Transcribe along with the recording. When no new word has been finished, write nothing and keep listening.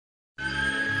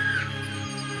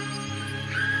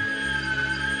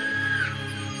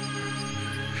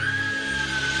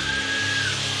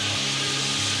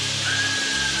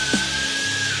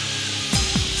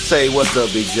Say what's up,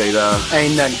 Big J, dawg?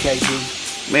 Ain't nothing,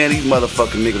 KG. Man, these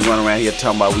motherfucking niggas running around here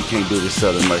talking about we can't do this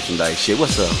Southern merchandise shit.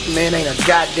 What's up? Man, ain't a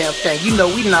goddamn thing. You know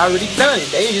we done already done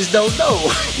it. They just don't know.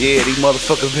 Yeah, these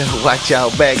motherfuckers better watch y'all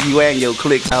back, you and your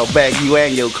clique. How back you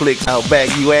and your clique. How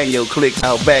back you and your clique.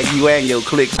 How back you and your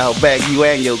clique. How back you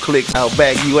and your clique. How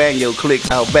back you and your clique.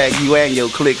 How back you and your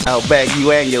clique. How back you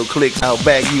and your clique. How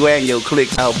back you and your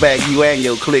clique. How back you and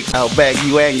your clique. How back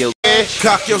you and your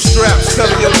Cock your straps,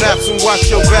 cover your naps, and watch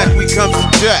your back. We come to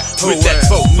jack. With that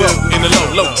fofo in the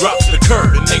low drop to the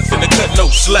curb, and ain't finna cut no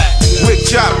slack. Wick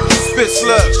chop, spit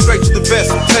slugs, straight to the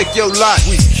vest and take your life.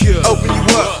 We kill, open you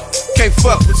up, can't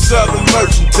fuck with Southern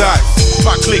merchandise. If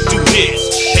I click 2 hits,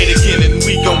 hate again and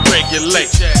we gon' regulate.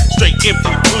 Straight empty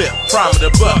the clip, prime of the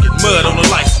bucket, mud on the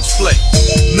license plate.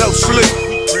 No sleep,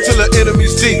 till the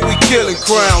enemy's deep, we killin'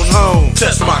 crown home.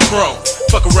 Test my chrome,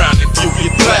 fuck around and you get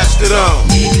Blasted on.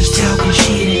 Niggas talking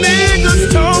shit. Niggas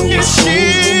talking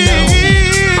shit.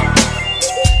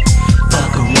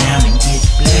 Fuck around and get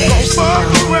blasted. Gon' fuck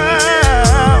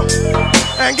around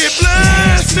and get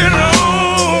blasted on.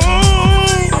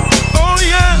 Oh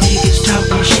yeah. Niggas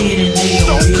talking shit and they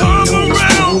Don't come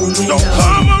around. Don't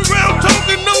come around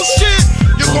talking no shit.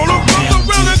 You're gonna fuck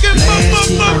around and get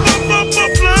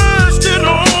blasted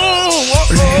on.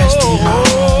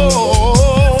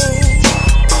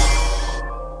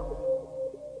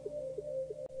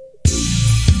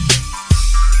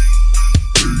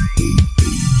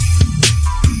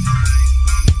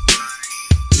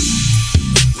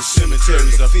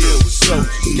 Cemeteries are filled with soldiers,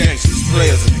 gangsters,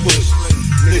 players, and pushers.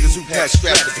 Niggas who pack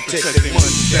straps to protect their money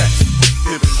stacks.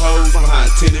 Pimpin' hoes behind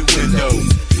tinted windows.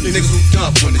 Niggas who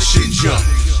dump when the shit jump.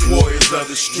 Warriors of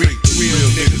the street, real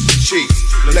niggas with cheeks.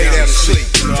 Lay down to sleep.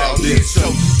 All dead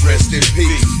soldiers, rest in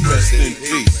peace. Rest in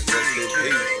peace.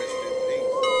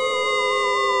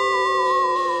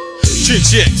 Chin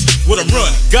checks, what I'm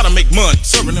running, gotta make money,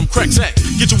 serving them crack sacks.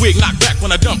 Get your wig knocked back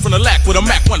when I dump from the lack with a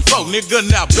Mac 1-4, nigga.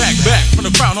 Now back from the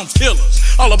Crown Homes killers.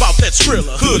 All about that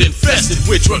Skrilla, hood infested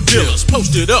with drug dealers.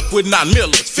 Posted up with 9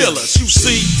 millers, fillers. You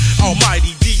see,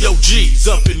 almighty DOGs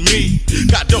up in me.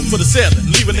 Got dope for the selling,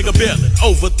 leave a nigga belling,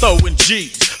 overthrowing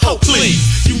G's. Ho clean,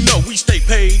 you know we stay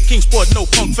paid. King Sport, no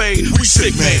punk fade. We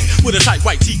sick man, with a tight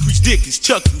white tee, crease dickies,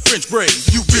 chucks and French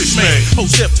braids. You bitch man, whole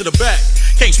step to the back.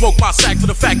 Can't smoke my sack for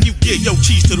the fact you get your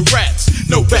cheese to the rats.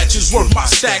 No batches worth my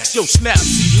stacks, yo snaps,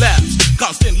 he laps.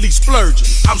 Constantly splurging,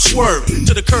 I'm swerving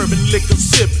to the curb and liquor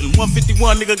sipping.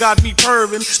 151 nigga got me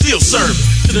perving, still serving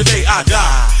to the day I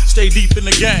die. Stay deep in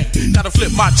the game, gotta flip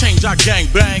my change, I gang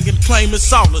bang and claim it's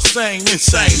all the same.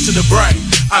 Insane to the brain,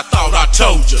 I thought I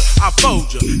told ya, I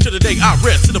fold ya. To the day I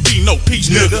rest, it'll be no peace,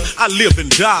 nigga. I live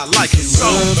and die like a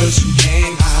soul. But you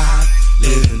can't hide,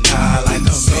 live and die like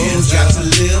a man's got to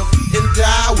live and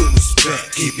die with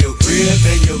respect. Keep your grip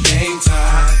and your game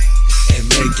tight, and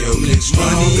make your glitch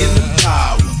money in the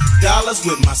power. Dollars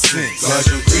with my sense. Guard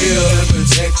your grill and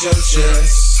protect your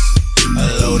chest. A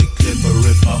loaded clip will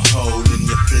rip a hole in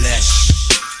your flesh.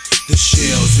 The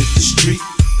shells hit the street,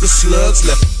 the slugs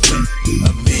left wet.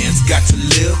 A man's got to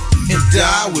live and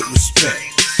die with respect.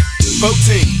 14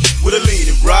 with a lead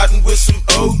and riding with some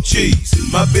OGs.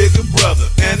 My bigger brother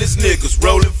and his niggas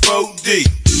rolling 4D.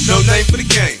 No name for the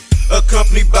game,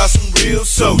 accompanied by some real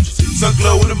soldiers. Sun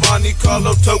glow in the Monte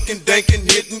Carlo token, dankin',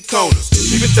 hitting corners.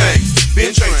 Leaving things,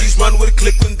 being trained, run with a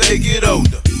click when they get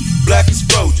older. Black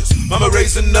exposures, mama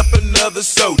raising up another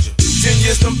soldier. 10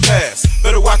 years done past,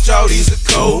 better watch out, he's a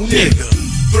cold nigga.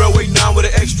 Throwaway 9 with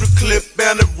an extra clip,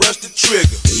 bound to rush the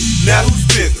trigger. Now who's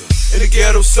bigger? In the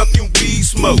ghetto sucking weed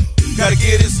smoke. Gotta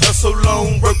get his hustle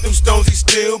on, work them stones, he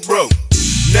still broke.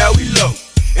 Now he low,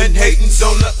 and hating's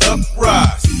on the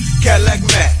uprise. Cadillac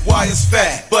Mac, wires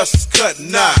fat, busters cutting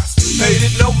knives. Paid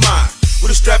it no mind,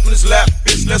 with a strap in his lap,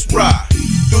 bitch, let's ride.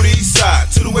 Through the east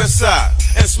side, to the west side,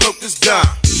 and smoke this dime.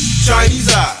 Chinese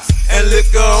eyes, and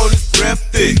liquor on his breath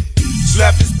thick.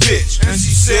 Slapped his bitch, and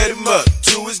she set him up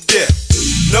to his death.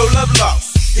 No love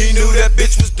lost, he knew that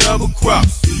bitch was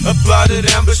double-crossed. A plotted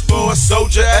ambush for a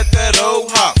soldier at that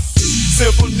old house.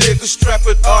 Simple nigga strapped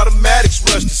with automatics,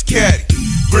 rushed his caddy,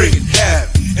 bringing havoc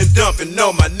and dumping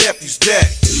on my nephew's daddy.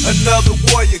 Another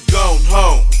warrior gone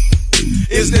home.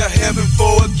 Is there heaven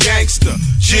for a gangster?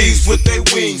 G's with their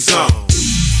wings on.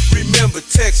 Remember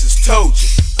Texas told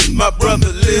you, my brother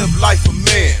lived like a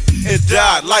man and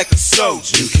died like a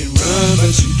soldier. You can run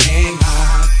but you can't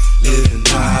hide, live and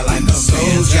die like a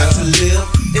man's got to live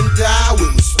and die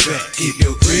with respect. Keep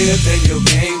your grip and your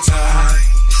game tight,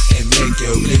 and make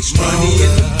your glitch money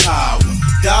in the power.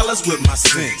 Dollars with my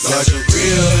sense. Guard your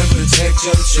grill and protect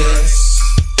your chest.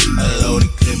 A loaded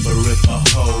clip will rip a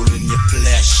hole in your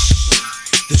flesh.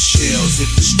 The shells hit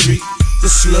the street, the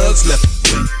slugs left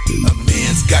wet. A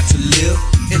man's got to live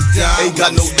and die. Ain't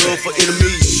got no love for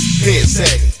enemies. Pants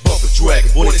sagging, bumper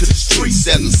dragging, born into the streets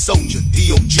as a soldier.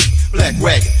 DOG, black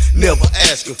ragging, never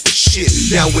asking for shit.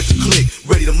 Down with the click,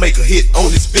 ready to make a hit on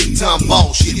this big time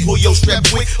ball shit. Pull your strap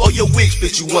quick or your wig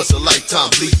fit you once a lifetime.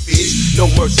 Bleed fish, no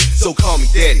mercy, so call me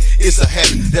daddy. It's a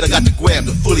habit that I got to grab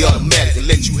the fully automatic and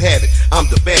let you have it. I'm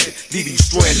the bandit, leaving you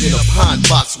stranded in a pine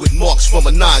box with marks from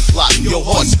a 9-block. Your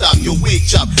heart stop, your wig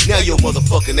chop, now your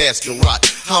motherfucking ass can rot.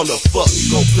 How the fuck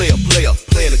you gon' play a player,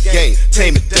 playing a game,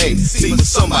 tame a dame? See, but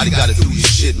somebody gotta do this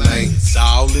shit, man. It's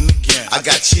all in the game. I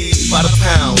got cheese by the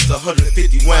pounds,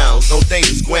 150 rounds on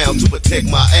dangerous ground to protect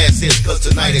my assets, cause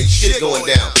tonight ain't shit going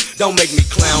down. Don't make me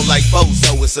clown like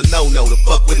Bozo, it's a no-no to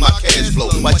fuck with my cash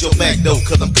flow. Watch your back though,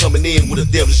 cause I'm coming in with a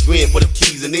devilish grin for the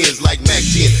keys and ends like Mac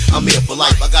 10. I'm here for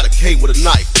life, I got a K with a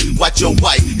knife. Watch your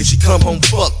wife, if she come home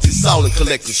fucked, it's all in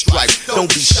collecting stripes.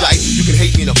 Don't be shy, you can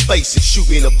hate me in the face and shoot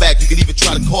me in the back. You can even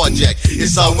try to carjack.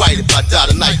 It's alright if I die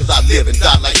tonight, cause I live and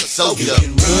die like a soldier. You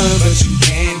can run but you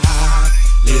can't hide.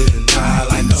 Live and die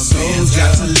like a man's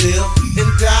got to live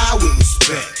and die with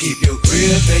respect. Keep your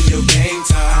grip and your game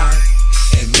tight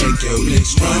and make your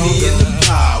bitch money in the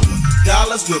power.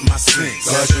 Dollars with my cents.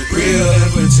 Guard your grill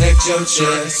and protect your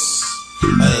chest.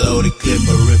 A loaded clip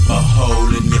will rip a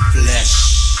hole in your flesh.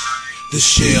 The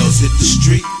shells hit the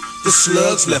street, the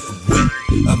slugs left wet.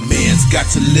 A man's got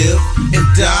to live and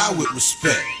die with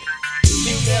respect.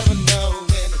 You never know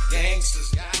when the gangsters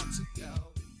got to go.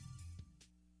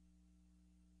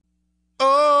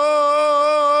 Oh,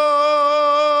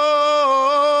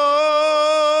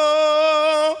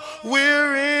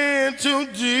 we're in too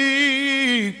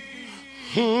deep.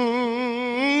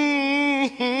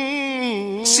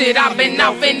 Shit, I've been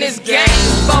off in this game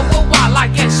for a while. I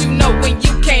guess you know when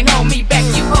you can't hold me back.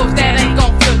 You hoes that ain't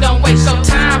gon' feel, don't waste your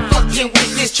time fucking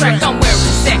with this track. I'm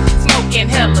wearing sack, smoking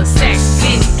hella sack,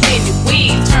 getting plenty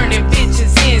weed, turning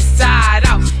bitches inside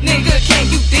out. Nigga, can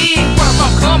you dig where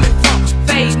I'm coming from?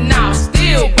 Fading out,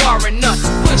 still barring up,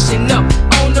 pushing up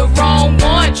on the wrong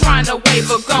one, trying to wave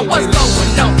a gun. What's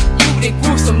going on? You done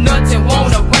grew some nuts and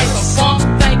wanna raise some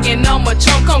funk, thinking I'm a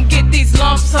chunk. Come get these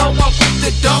lumps, ho, I'm quick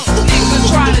to dump. Niggas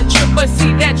try to trip, but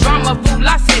see that drama fool,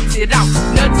 I sent it out.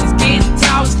 Nuts is getting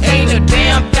tossed, ain't a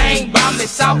damn thing by me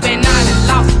south, and I done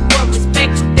lost what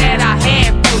respect that I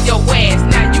had for your ass.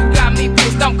 Now you got me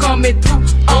pissed, I'm coming through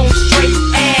on straight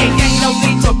ag. Ain't no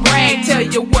need to brag, tell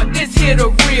you what, this here the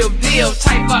real deal.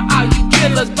 Type for all you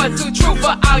killers, but too true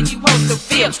for all you hoes to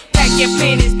feel. Packing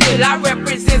plenty still, I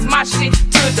represent my shit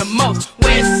to the most.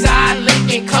 West side,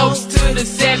 Lincoln Coast, to the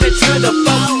 7, to the 4.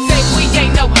 Say we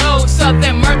ain't no hoes,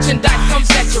 Southern merchandise, come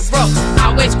set your rope.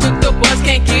 Always quick the bus,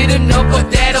 can't get enough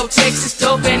of that old Texas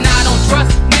stuff. And I don't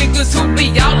trust niggas who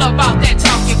be all about that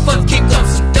talking fuck. Keep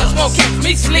those dust, won't catch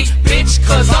me sleep, bitch,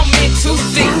 cause I'm in too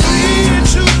deep. In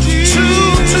too deep,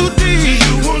 too deep.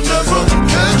 You will never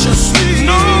catch us sleep.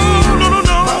 No, no, no,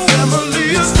 no. My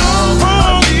family is all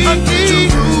I need to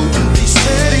rule these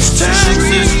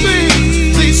Texas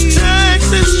streets. These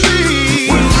Texas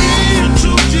streets. We're in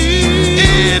too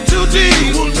deep,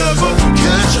 you will never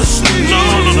catch us sleep. No,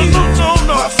 no, no, no, no,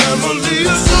 no. My family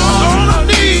is all I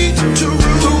need to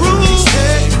rule these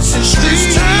Texas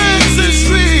streets.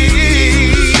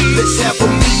 Let's have a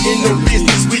meeting on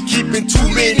business. We keeping too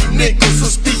many niggas, so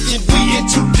speaking we in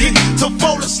too deep to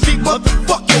fall asleep.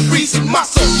 Motherfuck your reason, my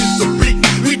soldiers are weak.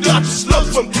 We dodge the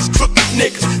slugs from these crooked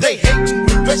niggas. They hate me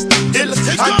with rest of dealers.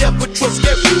 I never trust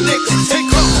every nigga. Take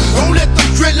off, don't let them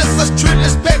drill us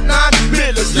drillers back 9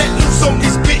 millers. Let loose on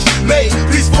this bitch made.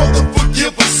 Please Father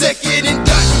forgive a second and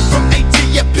die from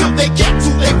ATF pill. They got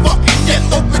to they fucking death.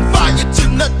 Open fire to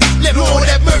nothing left. Lord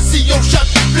have mercy on shot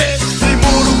the flesh.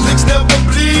 Immortal pigs never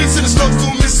bleeds and the slugs to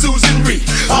Miss Susan Reed.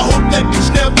 I hope that bitch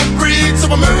never breathes, so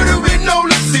I'm murdering all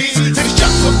the seeds. Take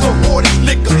shots of the hardest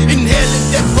liquor, inhaling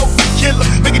that broken killer,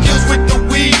 making deals with the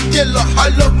weed dealer.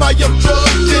 I love my young drug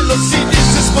dealer. See, this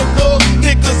is for thug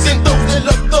niggas and those that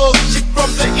love thug shit. From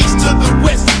the east to the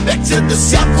west, back to the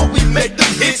south where we make the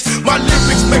hits. My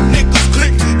lyrics make niggas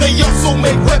click, they also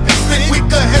make weapons fit. We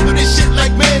could handle this shit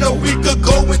like man, or we could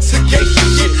go into gangsta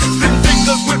shit. Spin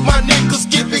fingers with my niggas,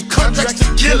 giving contracts to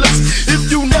killers. If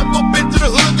you never been to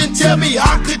the hood, then tell me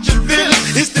how could you feel it?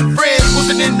 Instant friends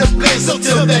wasn't in the plan, so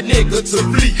tell that nigga to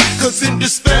flee. Cause in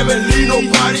this family,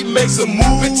 nobody makes a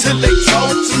move until they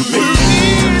talk to me.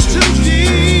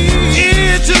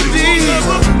 In too deep,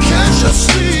 never catch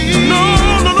us sleep. No,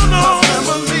 no, no, no. My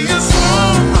family is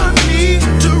all I need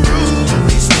to rule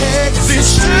these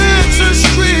Texas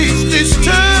streets. These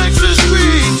Texas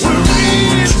streets. We're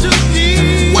in too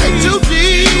deep, way too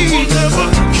deep. You will never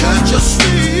catch us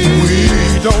sleep.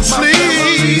 We don't sleep. My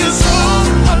family is all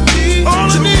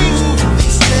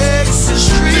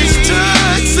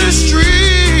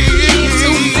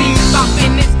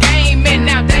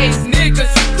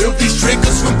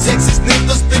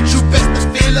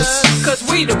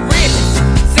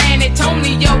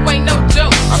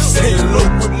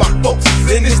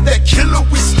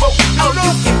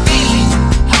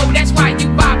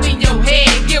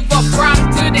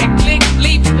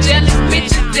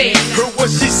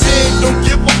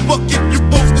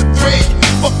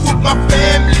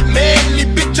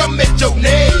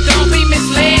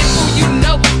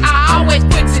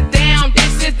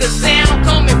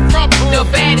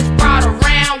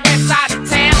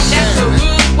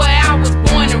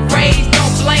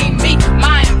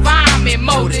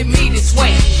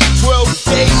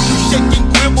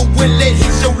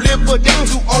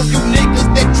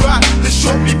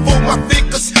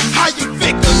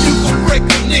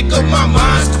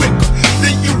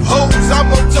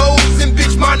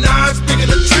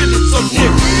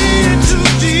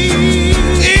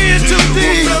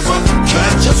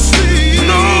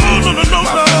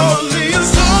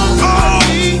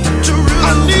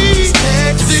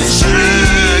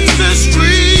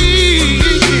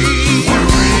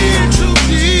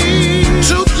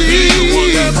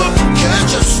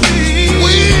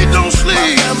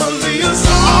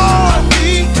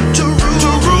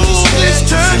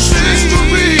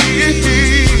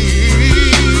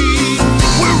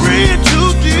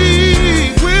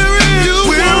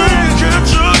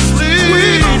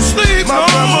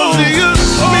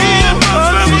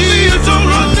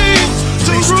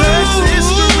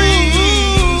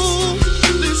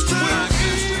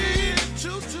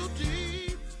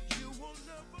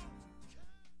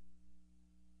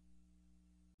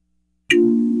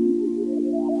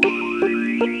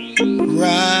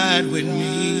Ride with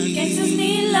me. Gangstas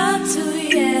need love too,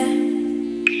 yeah.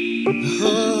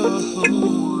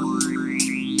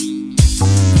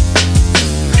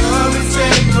 Come and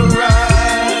take a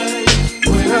ride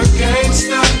with a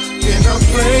gangsta in a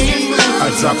Playin mood.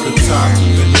 I drop the top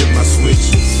and hit my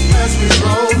switches as we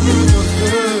roll through the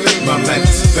hood. My Mac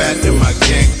is fat and my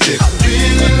gang thick. I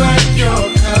really like your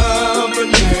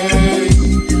company.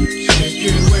 Shake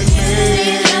it with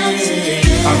me.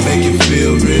 I make it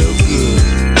feel real good.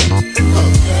 A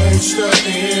gangsta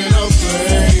in a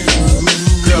Playin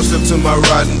mood. Girl, step to my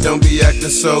right and don't be acting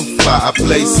so fly. I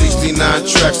play 69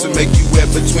 tracks to make you wet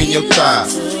between your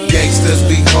thighs. Gangstas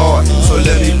be hard, so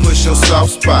let me push your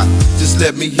soft spot. Just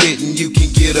let me hit and you can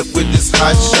get up with this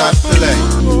hot shot play.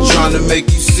 Trying to make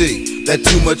you see that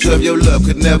too much of your love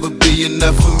could never be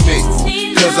enough for me.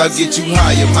 Cause I get you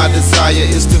higher, my desire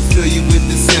is to fill you with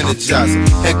this energizer.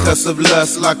 Handcuffs of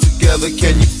lust locked together,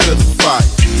 can you feel the fire?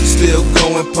 Still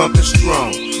going, pumping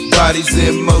strong. Bodies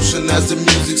in motion as the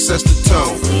music sets the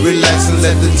tone. Relax and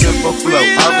let the tempo flow.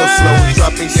 I'll go slow and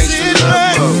dropping gangsta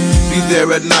love mode. Be there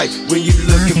at night when you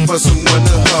looking for someone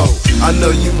to hold. I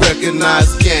know you recognize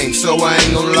game, so I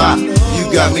ain't gon' lie. You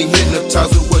got me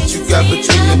hypnotized with what you got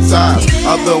between your thighs.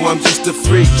 Although I'm just a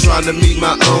freak trying to meet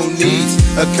my own needs,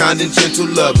 a kind and gentle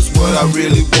love is what I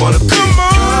really wanna be. Come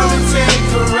on and take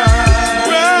a ride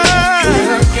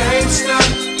with a gangsta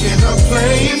in a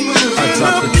Playin mood. I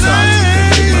drop the top.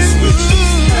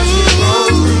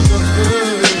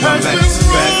 My Mac is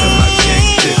fat and my gang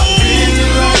thick. I really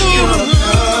like your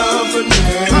company.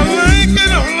 I like it,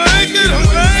 I like it, I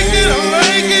like it, I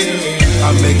like it. I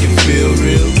make it feel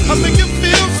real good. I make it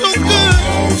feel so good.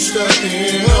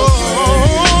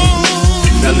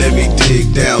 Now let me dig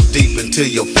down deep into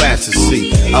your fantasy.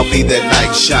 I'll be that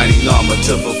knight shining armor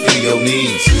to fulfill your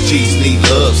needs. G's need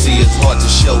love, see it's hard to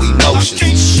show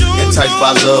emotions. Enticed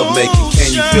by love making, can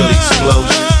you feel the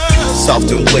explosion?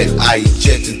 Soft and wet, I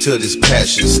inject into this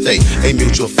passion state. A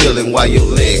mutual feeling while your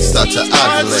legs start to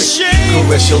ovulate.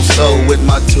 Caress your soul with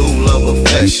my tool of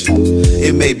affection.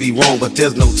 It may be wrong, but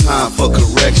there's no time for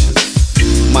correction.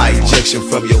 My ejection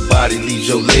from your body leaves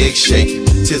your legs shaking.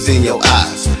 Tears in your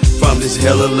eyes from this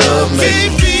hell of love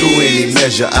making. Through any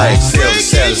measure, I excel to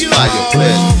satisfy your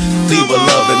pleasure. Leave a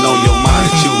loving on your mind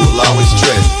that you will always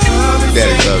treasure. That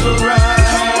is love.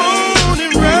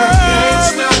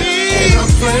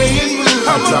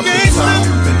 I drop the top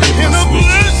and hit my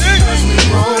switches as we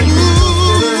roll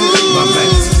through. My Mac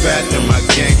is fat and my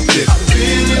gang thick. I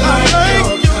really like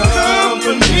your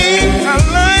company. I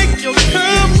like your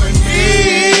company.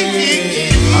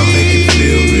 I make it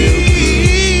feel real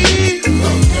good.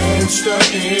 A gangsta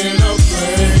in a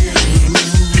Playin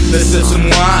mood. Let's sip some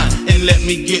wine and let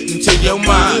me get into your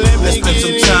mind. Let's spend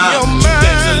some time.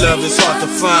 Gangsta love is hard to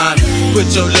find. Put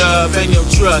your love and your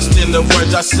trust in the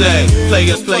words I say.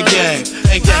 Players play games,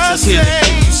 and gangsters here to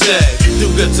keep you safe. Do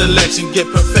good selection,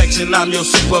 get perfection, I'm your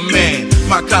Superman.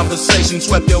 My conversation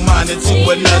swept your mind into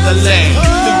another land.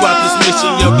 Throughout this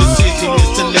mission, your decision is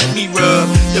to let me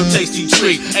rub your tasty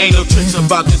treat. Ain't no tricks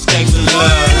about this gangsta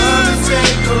love.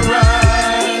 Take a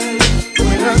ride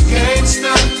with a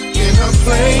gangsta in a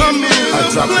Playin mood. I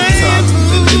drop the top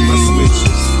and hit my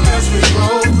switches as we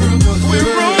roll through the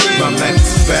hood. My Mac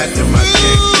is fat and my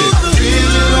gang thick. I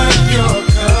really like your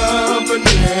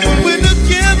company. We're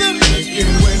together, make it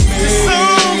with me. So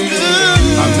good.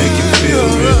 I make it feel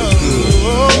real good.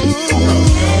 I'm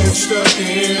gangsta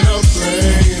in a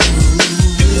Playin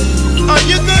mood. Are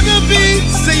you gonna be?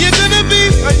 Say you're gonna be.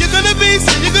 Are you gonna be?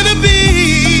 Say you're gonna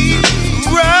be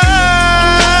right.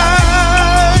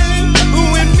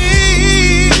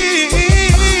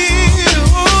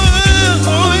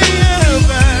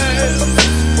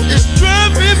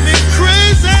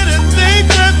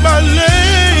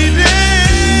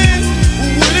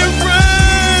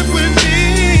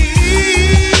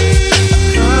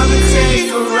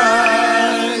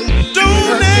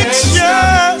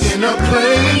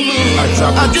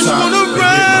 I just wanna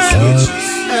ride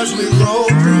as we roll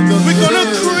through the hood. We're gonna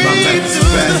creep. My Mac is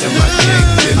fat and my gang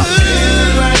thick. I really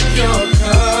like your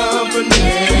company.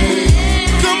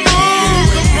 Come on,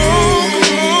 come on,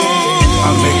 come on. I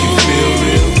make it feel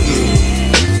real good.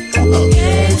 A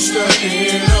gangsta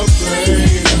in a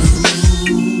Playin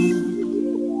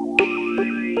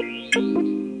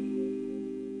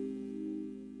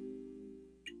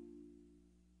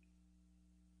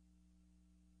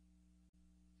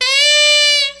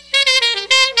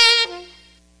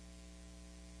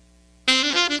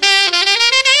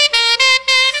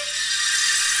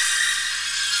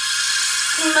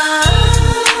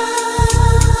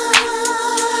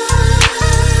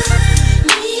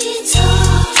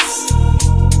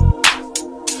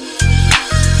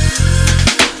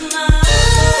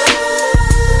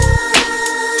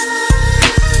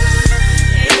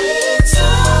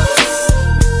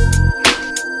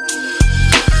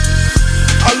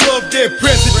dead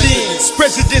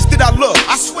presidents that I love.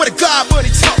 I swear to God, money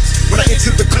talks. When I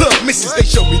enter the club, missus, they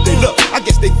show me they love. I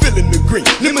guess they feeling the green.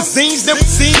 Limousines, never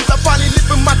seen. I finally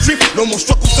living my dream. No more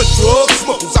struggles or drugs,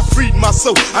 smuggles. I freed my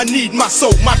soul. I need my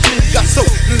soul. My dream got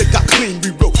sold. Then it got clean,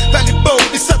 rewrote. Valley Bold,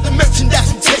 this other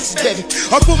merchandise from Texas, baby.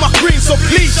 I put my cream, so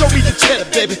please show me the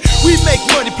cheddar, baby. We make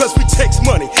money, plus we takes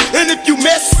money. And if you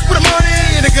mess with the money,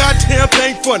 ain't a goddamn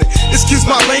thing funny. Excuse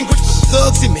my language, but the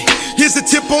thugs in me. Here's a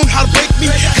tip on how to break me.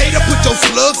 Hater, put your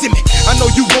slugs in me. I know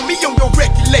you want me on your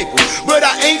record label, but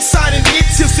I ain't signing it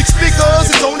till 6 figures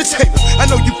is on the table. I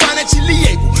know you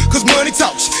financially able, cause money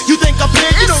talks. You think I'm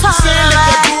playing, you know what I'm saying? Let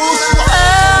that bullshit.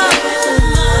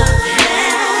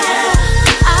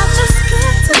 I just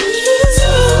got to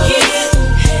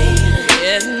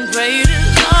getting paid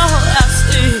is all I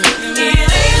see. It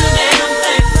ain't a damn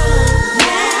thing for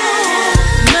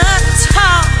money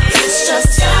talk. It's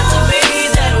just got to be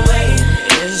that way.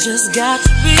 It's just got to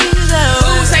be that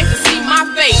way. Fools hate to see my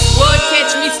face. Would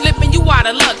catch me slipping, you out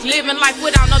of luck. Living life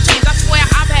without no change, I swear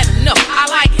I've had enough. I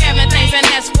like having things, and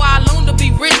that's why I long to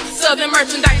be rich. Southern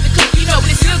merchandise to cook, you know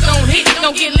this still gon' hit.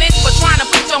 Don't get lynched for trying to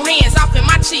put your hands off in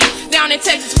my cheek. Down in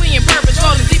Texas, we in purpose,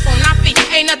 rolling deep on our feet.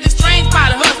 Ain't nothing strange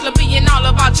about a hustler being all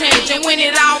about change. And when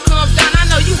it all comes down, I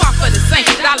know you walk for the same.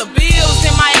 Dollar bills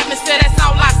in my atmosphere, that's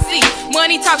all I see.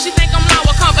 Money talk, she think I'm low,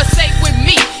 well, conversate with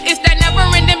me. It's that never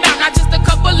ending bout, not just a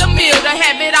couple of meals. To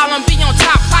have it all and be on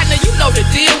top, partner, you know the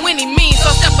deal. When he means,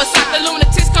 so step aside, the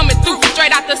lunatics coming through.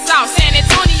 Straight out the south, San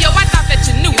Antonio, I thought that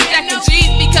you knew. Stacking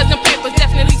G's because them papers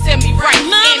definitely set me right.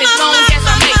 And as long as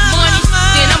I make money,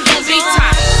 then I'm gon' be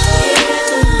tight.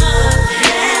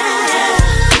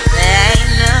 There ain't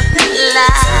nothing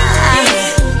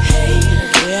like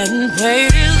getting paid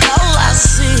is all I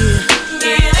see.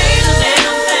 It ain't a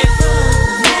damn thing for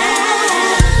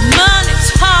money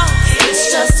talks.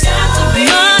 It's just got to be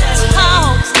money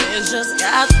talks. It's just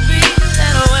got to be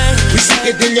that way. We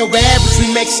sicker than your average, we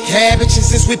make cabbage. And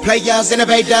since we players,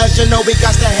 innovators, you know we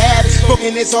got to have it.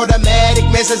 Booking is automatic,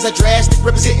 measures are drastic.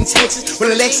 Representing Texas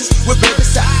with a Lexus, with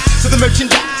Riverside. So the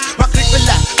merchandise, my click for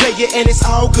life. Play it and it's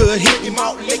all good. Hitting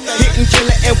malt liquor, hitting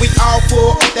killer, and we all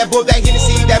full off that bull, that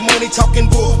Hennessy, that money talking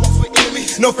bull.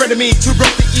 No friend of me, too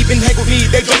broke to even hang with me.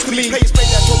 They jokes to me.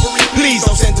 Please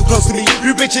don't stand too close to me.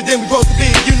 You richer than we supposed to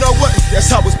be. You know what? That's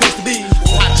how it's supposed to be.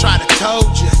 I try to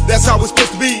told you. That's how it's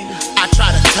supposed to be. I try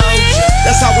to told you.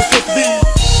 That's how it's supposed to be.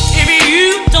 If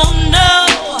you don't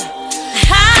know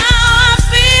how I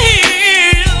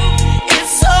feel,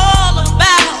 it's all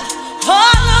about my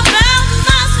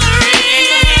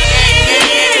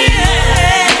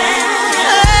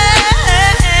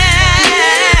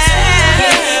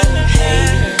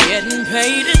getting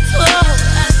paid is all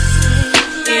I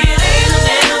see. It ain't a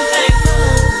damn thing for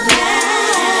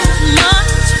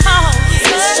money talk.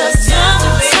 It's just got to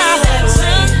be that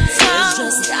way. It's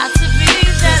just got to be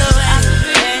that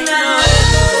way.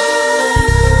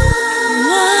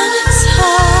 Money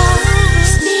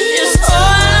talks. It's all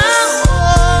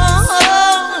I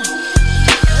want.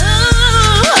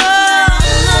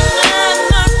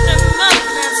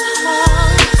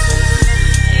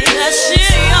 That shit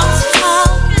y'all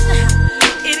talking,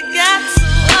 it got so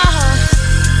hard.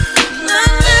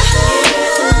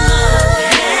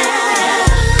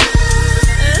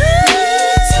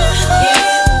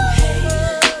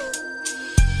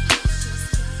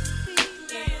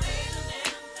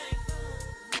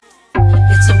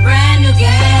 It's a brand new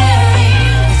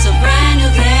game. It's a brand new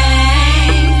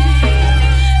game.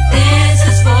 This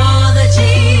is for the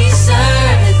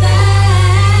G-Service.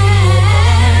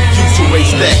 Used to raise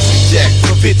stacks and jacks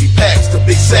from 50 packs to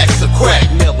big sacks of crack.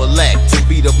 Never lack to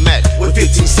beat a Mac with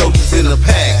 15 soldiers in a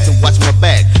pack to watch my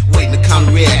back, waiting to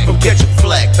counter react from catching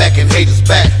flack, backing haters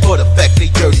back for the fact they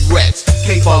dirty rats.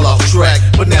 Can't fall off track,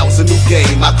 but now it's a new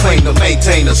game. I claim to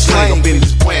maintain a slang. I'm in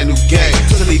this brand new game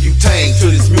to leave you tame to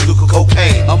this musical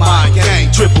cocaine. A mind game,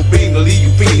 triple beam to leave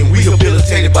you feeling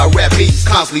rehabilitated by rap beats,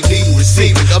 constantly needing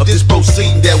receiving of this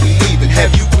proceeding that we leaving. Have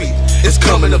you breathing? It's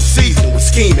coming up season with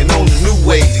scheming on the new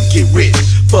way to get rich.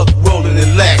 Fuck rolling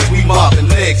and lax, we mobbing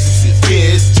Lexuses.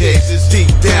 Yeah, it's Texas, deep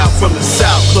down from the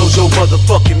south. Close your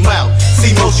motherfucking mouth.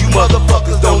 See, most you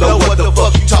motherfuckers don't know what the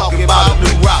fuck you talking about. A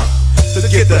new route to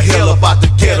get the hell up out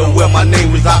the ghetto where my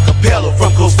name is acapella.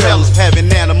 From those fellas having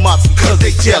animosity cause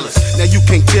they jealous. Now you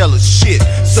can't tell us shit.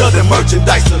 Southern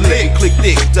merchandise to lick, click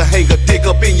dick to hang a dick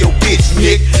up in your bitch,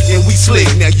 Nick. And we slick,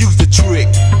 now use the trick.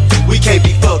 We can't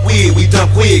be fucked with, we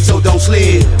dump wigs, so don't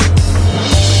slid.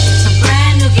 It's a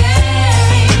brand new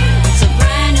game. It's a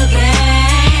brand new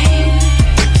game.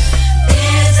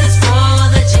 This is for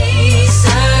the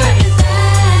G-Service.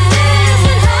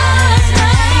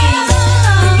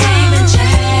 The game and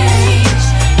change.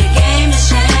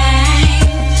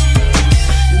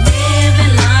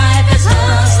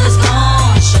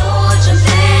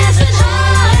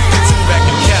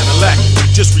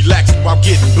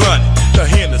 The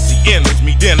Hennessy enters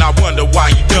me, then I wonder why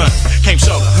he done it. Came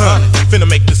short of 100, finna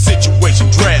make the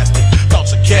situation drastic.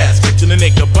 Thoughts of casket, and a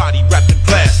nigga body wrapped in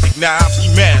plastic. Now I'm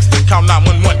ski master, count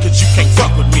 911 cause you can't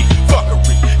fuck with me.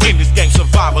 Fuckery, in this game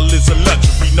survival is a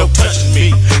luxury. No touching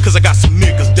me, cause I got some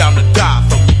niggas down to die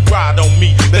for me. Ride on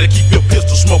me, better keep your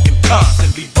pistol smoking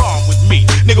constantly. Bomb with me,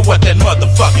 nigga, what that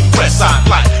motherfucking west side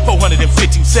like? 415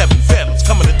 felons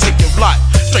coming to take your life.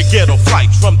 Straight ghetto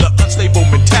flights from the unstable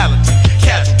mentality.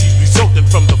 Casualties resulting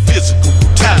from the physical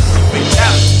brutality.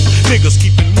 Mentality, niggas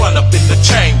keeping one up in the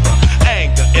chamber.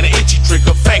 Anger and an itchy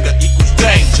trigger finger equals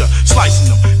danger. Slicing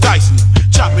them, dicing them,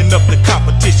 chopping up the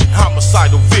competition.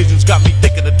 Homicidal visions got me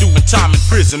thinking of doing time in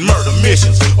prison. Murder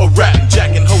missions or rapping,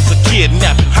 jacking hoes or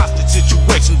kidnapping. Hostage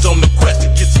situations on the quest to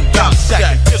get some dollars.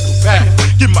 Stacking, pistol packing,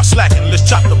 get my slacking. Let's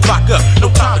chop the block up. No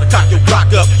time to cock your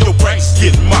block up. Your brain's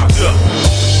getting mocked up.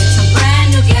 It's a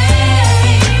brand new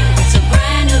game. It's a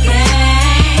brand new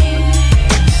game.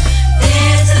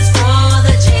 This is for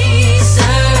the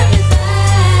G-Service.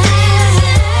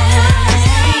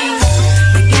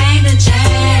 The game done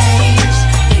changed.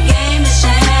 The game has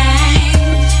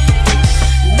changed.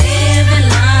 Living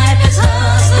life as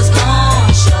hustlers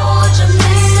gone short your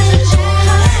message.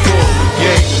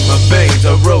 Gang in my veins,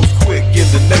 I rose quick in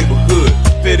the neighborhood.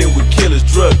 Fitting with killers,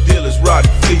 drug dealers,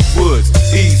 riding Fleetwoods.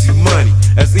 Easy money,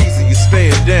 as easy as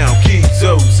staying down. Keys,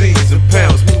 OZs, and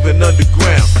pounds moving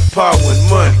underground. Power and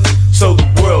money, so the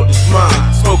world is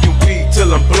mine. Smoking weed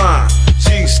till I'm blind.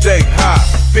 G's stay high,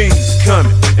 fiends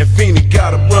coming, and Feeny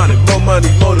got 'em running. More money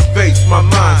motivates my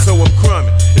mind, so I'm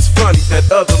crumbing. It's funny that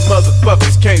other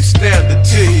motherfuckers can't stand the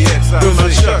T. When my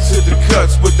chucks hit the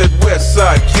cuts with that west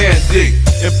side candy.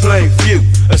 In plain view,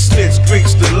 a snitch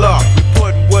greets the law,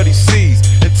 reporting what he sees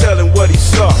and telling what he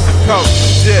saw. Caught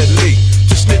deadly,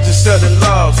 just snitches selling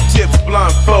laws, tips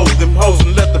blindfold them hoes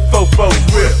and let the fofos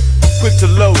rip. Quick to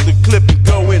load the clip and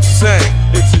go insane.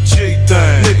 It's a G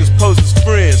thing. Niggas pose as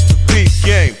friends to beat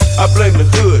game. I blame the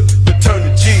hood for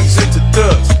turning G's into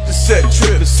thugs. To set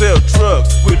trip and sell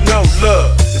drugs with no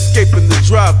love. Escaping the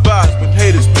drive-bys when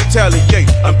haters retaliate.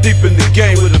 I'm deep in the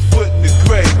game with a foot in the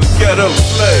grave. A ghetto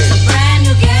slave. It's a brand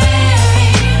new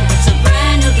game. It's a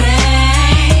brand new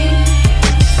game.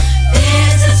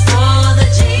 This is for the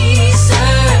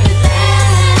G-Service.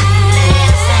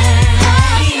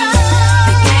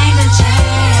 The game done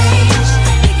changed.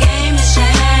 The game has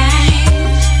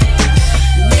changed.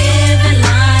 Living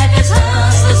life as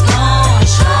hustlers gone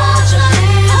short your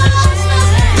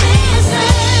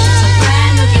message. It's a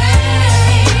brand new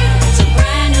game. It's a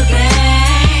brand new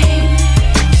game.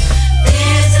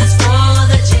 This is for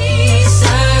the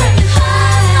G-Service.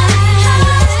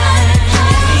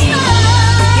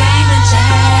 The game done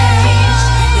changed.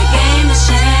 The game has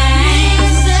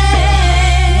changed.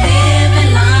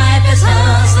 Living life as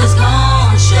hustlers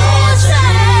gone short your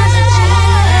message.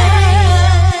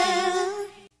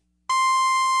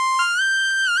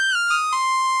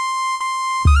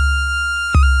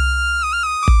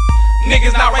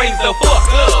 Niggas not raised the fuck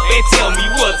up and tell me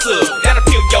what's up. That'll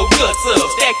pick your guts up.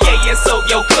 Stack K and soak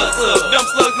your cuts up. Dumb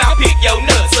slugs now pick your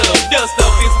nuts up. Dust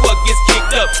up is what gets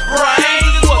kicked up.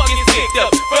 Brains is what gets picked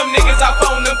up. From niggas up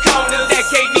on them corners that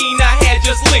KD I had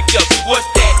just licked up. What's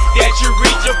that? That you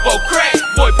reaching for crack?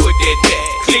 Boy, put that back.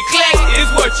 Click clack is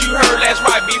what you heard last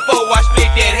right before I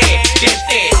split that hat. That's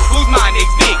that. Who's my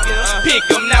next victim? Pick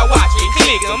 'em, now watch me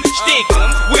click 'em, stick 'em.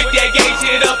 With that gauge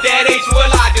hit up that H, well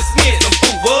I dismiss 'em.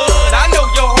 But I know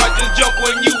your heart just jumped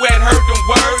when you had heard them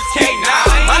words.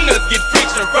 K9, my nuts get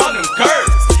friction from them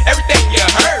curves. Everything you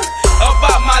heard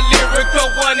about my lyrical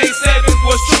 187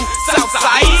 was true.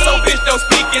 Southside, so bitch don't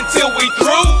speak until we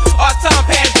through. Our time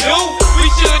past due. We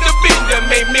should have been there,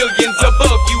 made millions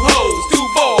above you hoes. 2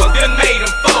 boys, then made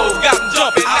them fold. Got them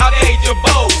jumping out Asia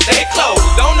Bowls. They closed,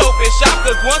 don't open shop,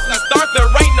 cause once we start there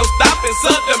ain't no stopping.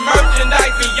 Southern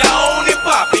merchandise be on and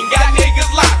popping. Got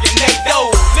niggas locking they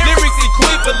doors. Lyrics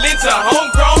equivalent to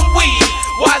homegrown weed.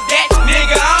 Why's that,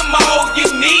 nigga? I'm all you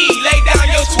need. Lay down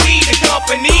your tweed and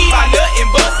company by nothing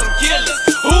but some killers.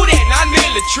 Who that? Not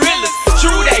nearly trillers.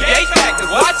 True that gate packers.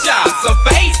 Watch out, some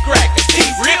face crackers.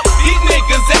 Teeth rip. These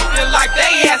niggas acting like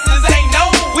they asses ain't know.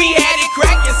 We had it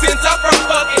cracking since our first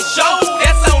fucking show.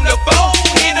 That's on the phone.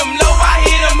 Hit 'em low, I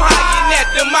hit 'em high. And at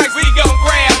the mics we gon'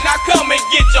 grab. Now come and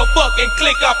get your fucking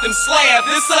click off them slabs.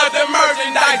 This other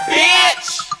merchandise,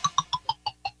 bitch.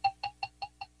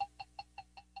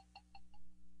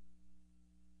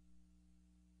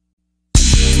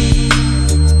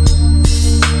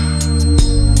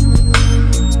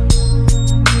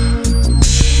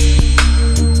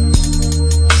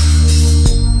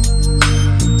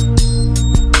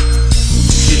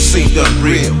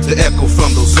 Unreal, the echo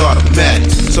from those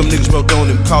automatics. Some niggas Told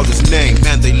on him, called his name,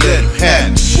 man, they let him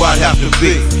have it. Why'd have to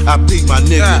be? I beat my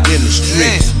nigga in the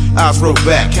streets. Eyes roll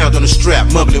back, count on the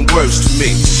strap, mumbling words to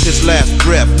me. His last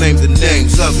breath named the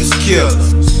names of his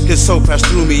killers. His soul passed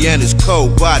through me and his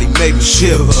cold body made me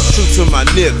shiver. True to my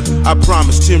nigga, I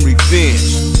promised him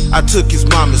revenge. I took his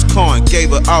mama's car and gave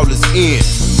her all his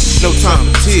ends. No time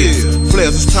for tears,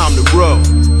 players, it's time to roll.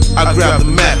 I grabbed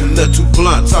the map and the 2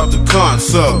 blunts off the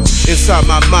console. Inside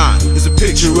my mind is a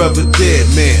picture of a dead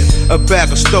man, a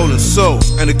bag of stolen soul,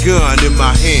 and a gun in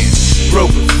my hand.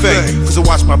 Broken faith, cause I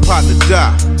watched my partner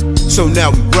die. So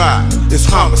now we ride, it's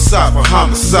homicide for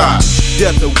homicide.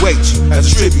 Death awaits you as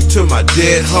a tribute to my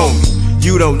dead homie.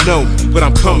 You don't know me, but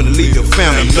I'm coming to leave your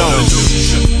family alone.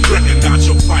 Recognize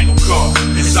your final call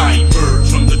as I emerge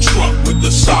from the truck with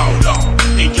the sawed off.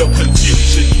 In your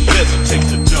confusion, you hesitate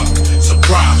to dump.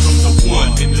 Surprise from the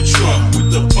one in the trunk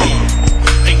with the bump.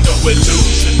 Ain't no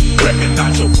illusion.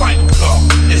 Recognize your final call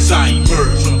as I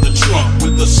emerge from the trunk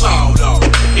with the sawed off.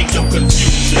 In your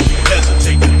confusion, you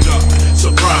hesitate to dump.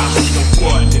 Surprise from the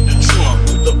one in the trunk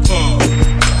with the bump.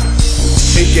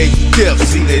 Engage death,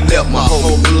 see they left my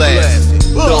whole blasted.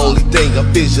 The only thing I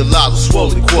visualize was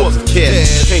swollen quarters of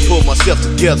cash. Can't pull myself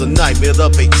together, nightmare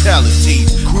of fatality.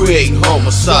 Creating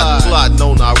homicide, plotting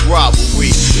on our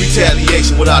rivalry.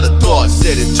 Retaliation without a thought,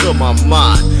 set into my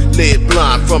mind. Led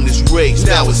blind from this rage,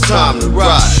 now it's time to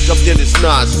ride. Jumped in this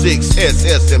 9-6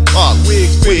 SS and pop.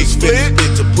 Wigs split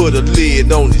to put a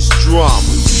lid on this drama.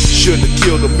 Shouldn't have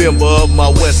killed a member of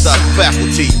my Westside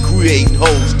faculty. Creating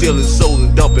hoes, stealing souls,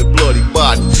 and dumping bloody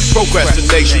bodies.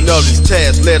 Procrastination of this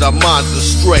task led our minds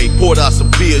astray. Poured out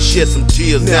some beer, shed some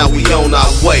tears, now we on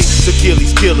our way to kill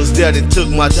these killers that it took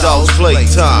my dog's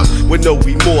playtime. With no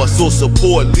remorse or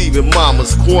support, leaving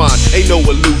mama's crying. Ain't no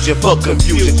illusion, fuck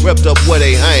confusion, crept up where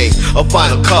they hang. A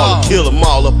final call to kill them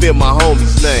all up in my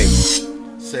homie's name.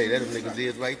 Say that them niggas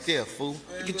is right there, fool.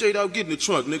 Get J-Dog, get in the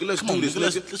trunk, nigga. Let's do this,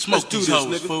 nigga. Let's do this,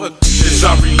 nigga. As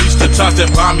I release the ties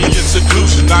that bind me in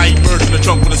seclusion, I emerge in the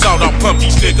trunk with a sawed off pump.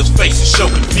 These niggas' faces show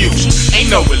confusion.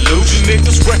 Ain't no illusion,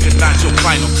 niggas. Recognize your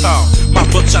final call. My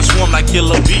buckshot swarm like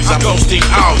killer bees. I'm ghosting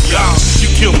all y'all. You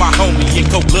killed my homie in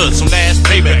cold blood, some ass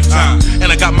payback time.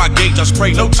 And I got my gauge, I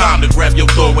spray, no time to grab your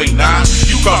throwaway 9.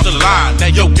 You crossed the line,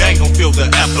 now your gang gon' feel the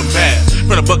aftermath.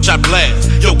 From a buckshot blast,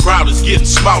 your crowd is getting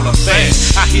smaller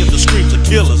fast. I hear the screams of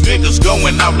killers, niggas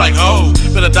going out like, oh,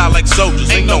 better die like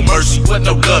soldiers, ain't no mercy, what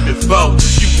no love before.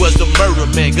 You was the murder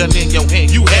man, gun in your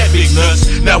hand, you had big nuts.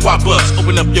 Now I bust,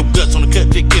 open up your guts on the cut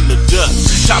dick in the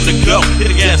dust. Time to go, hit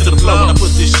the gas to the floor, and I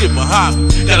put this shit behind me.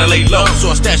 Gotta lay low,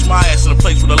 so I stash my ass in a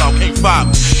place where the law can't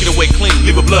find me. Get away clean,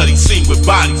 leave a bloody scene with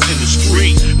bodies in the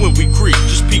street. When we creep,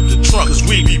 just peep the trunk, cause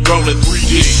we be rolling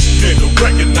 3D. Nigga,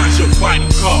 recognize your final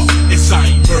call as I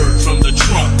emerge from the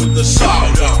trunk with the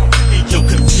sawed off. In your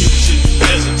confusion, you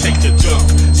hesitate to jump.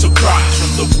 Surprise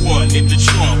from the one in the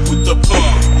trunk with the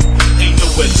pump. Ain't no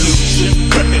illusion,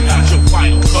 recognize your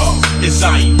final call as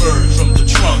I emerge from the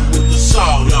trunk with the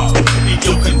sawed off. In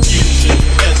your confusion,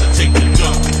 you hesitate to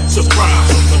jump. Surprise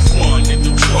from the one in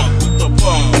the trunk with the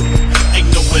pump. Ain't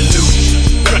no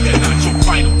illusion, recognize your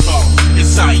final call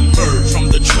as I emerge from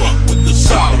the trunk with the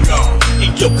sawed off.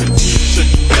 In your confusion,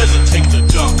 you hesitate to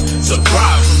jump.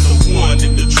 Surprise from the one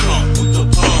in the trunk with the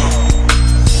pump.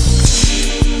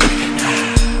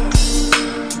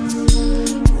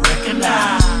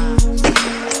 Recognize.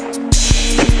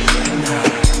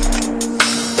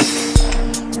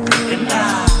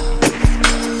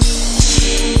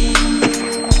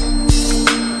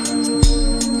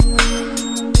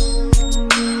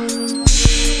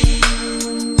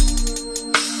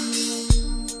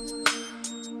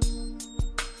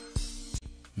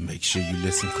 Make sure you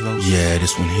listen close. Yeah,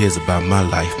 this one here's about my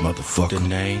life, motherfucker. The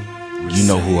name, you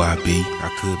know who I be. I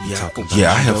could be talking about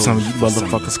I help some of you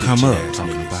motherfuckers come up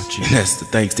talking about you. And that's the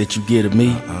things that you get of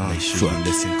me. Make sure you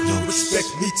listen close. You expect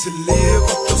me to live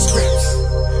off your scraps,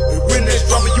 and when there's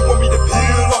drama, you want me to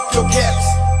peel off your caps.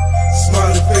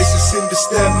 Smiling faces seem to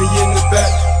stab me in the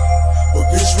back, but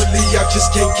visually I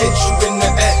just can't get you in the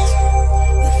act.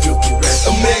 You filthy rat.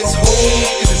 A man's home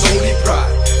is his only pride.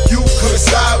 You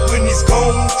coincide when he's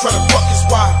gone, try to fuck his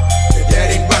wife. And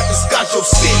that ain't right, disguise your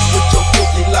sins with your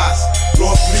filthy lies.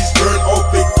 Lord, please burn all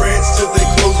big friends till they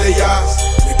close their eyes.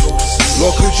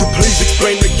 Lord, could you please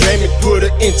explain the game and put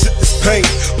an end to this pain?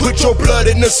 Put your blood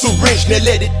in a syringe, now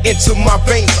let it into my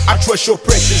veins. I trust your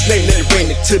precious name, let it rain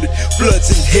into the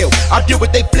floods in hell. I deal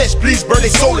with their flesh, please burn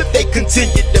their soul if they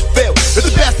continue to fail. If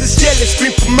the bastards yell and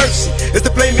scream for mercy, as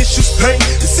the blame issues pain,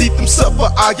 to see them suffer,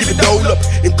 I give it all up,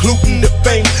 including the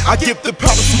fame. I give the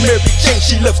power to Mary Jane,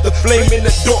 she loves the flame in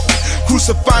the dark.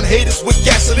 Crucifying haters with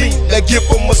gasoline, that give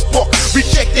them a spark.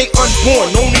 Reject they unborn,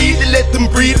 no need to let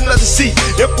them breed another seed.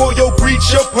 Therefore your breed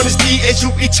shall punish thee as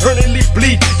you eternally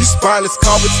bleed. You spineless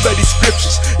cowards study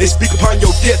scriptures, they speak upon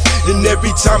your death. And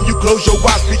every time you close your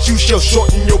eyes, bitch, you shall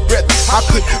shorten your breath. I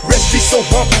could rest, be so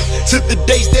humble, to the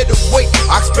days that await.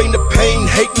 I explain the pain,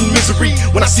 hate, and misery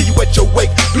when I see you at your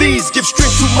wake. Please give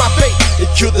strength to my faith and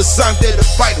cure the signs that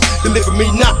are vital. Deliver me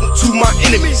not into my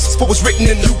enemies, for what's written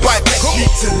in the Bible.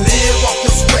 Need to live off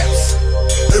your scraps,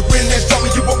 and when there's drama,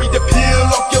 you want me to peel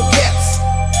off your caps.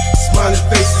 Smiling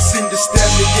faces seem to stab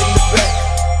me in the back,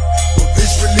 but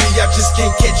visually I just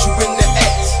can't catch you in the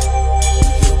act.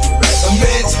 A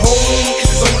man's home is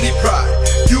his only pride.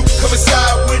 You come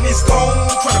inside when he's gone,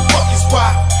 try to fuck his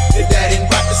wife. And that ain't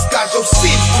right, disguise your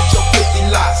sins with your filthy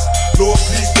lies. Lord,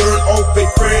 please burn all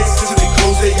fake friends till they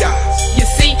close their eyes. You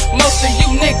see, most of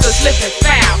you niggas living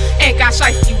foul, ain't got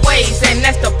shifty ways, and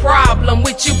that's the problem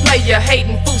with you player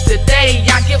hating fools today.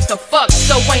 I gives a fuck,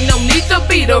 so ain't no need to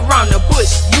beat around the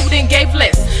bush. You done gave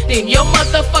less than your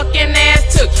motherfucking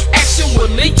ass took.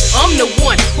 Actually, I'm the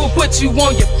one who put you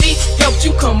on your feet, helped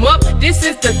you come up. This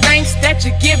is the thanks that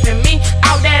you're giving me.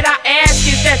 All that I ask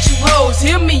is that you hoes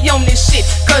hear me on this shit,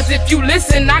 cause if you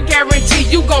listen, I guarantee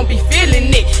you gon' be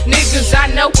feeling it. Niggas I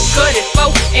know cut it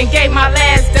for and gave my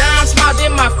last dime, smiled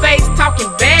in my face, talking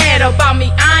bad about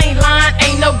me. I ain't lying,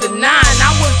 ain't no denying.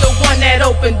 I was the one that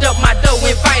opened up my door,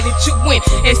 invited you in,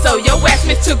 and so your ass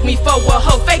mistook me for a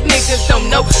hoe. Fake niggas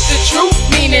don't know the true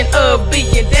meaning of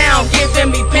being down, giving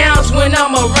me pounds when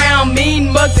I'm around. Mean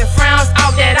mugs and frowns,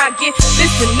 all that I get.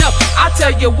 Listen up, I'll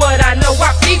tell you what I know.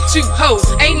 I peeped you hoes,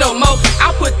 ain't no more.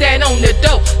 I put that on the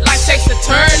dope. Life takes a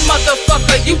turn,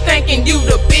 motherfucker. You thinking you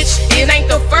the bitch? It ain't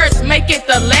the first, make it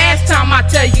the last time I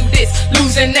tell you this.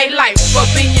 Losing they life for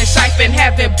being shype and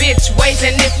having bitch ways.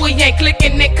 And if we ain't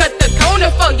clicking it, cut the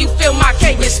corner for you. Feel my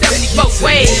K in 74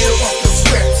 ways.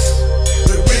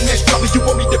 When there's trouble, you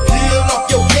want me to peel off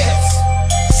your caps.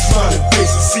 Smiling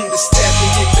faces seem to stab me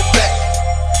in the back,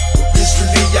 but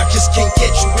visually I just can't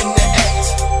get you in the act.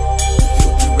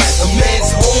 A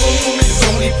man's home is his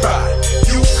only pride.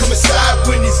 You come inside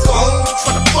when he's gone,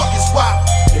 try to fuck his wife.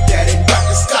 If that ain't right,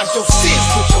 disguise your sins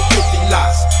with your filthy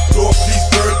lies. Lord, please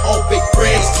burn all fake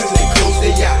friends till they close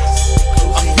their eyes.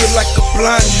 I feel like a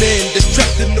blind man that's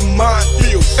trapped in the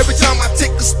minefield. Every time I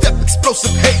take a step,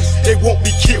 explosive haters, they won't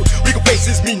be killed. Regal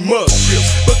faces mean mud drills,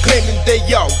 but claiming they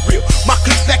all real. My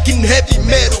clips back in heavy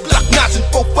metal, Glock 9s and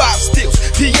 4.5 steels.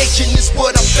 PHing is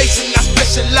what I'm facing, I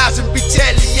specialize in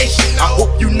retaliation. I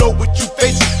hope you know what you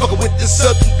face, fucking with the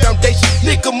Southern foundation.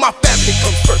 Nigga, my family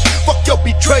comes first. Fuck your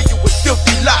betrayal with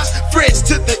filthy lies. Friends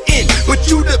to the end, but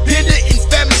you dependent in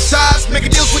family ties.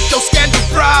 Making deals with your scandal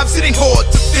bribes, it ain't hard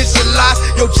to visualize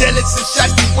your jealous and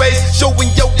shifty ways, showing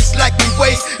your dislikely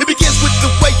ways. It begins with the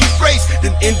way you phrase,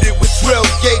 then ended with 12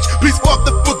 gauge. Please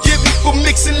Father forgive me for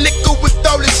mixing liquor with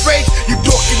all this rage. You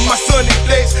talking my son in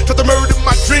blaze, try to murder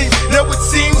my dreams. Now it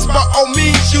seems by all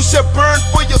means you shall burn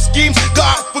for your schemes.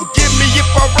 God forgive me if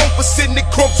I'm wrong for sending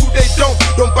crumbs who they don't.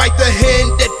 Don't bite the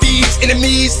hand that feeds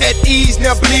enemies at ease.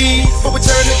 Now bleed for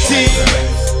eternity.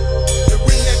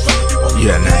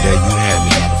 Yeah, now there you have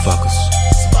me, motherfuckers.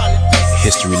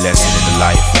 History lesson in the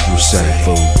life of Usain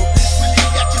fool.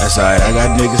 That's alright, I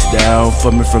got niggas down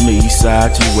for me from the east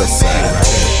side to the west side,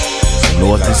 from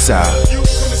north and south.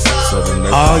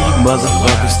 All you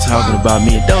motherfuckers talking about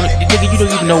me, nigga, you don't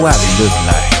even know what I be looking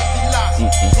like.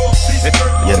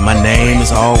 Yeah, my name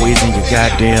is always in your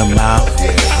goddamn mouth,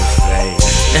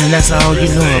 and that's all you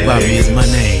know about me is my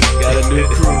name.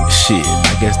 Shit,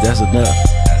 I guess that's enough.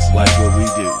 That's like what we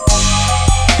do.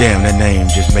 Damn, that name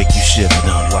just make you shiver.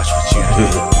 Now watch what you do.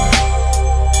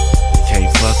 You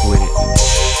can't fuck with it.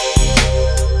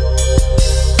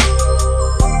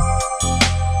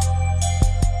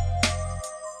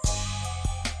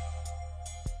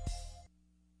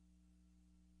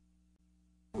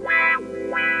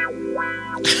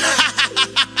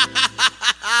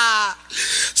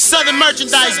 Southern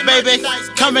merchandise, baby,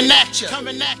 coming at you. I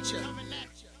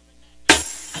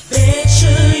bet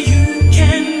you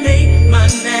can make my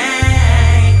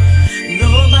name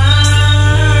know my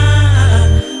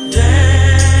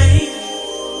day,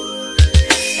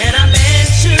 and I bet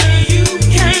you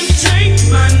can't take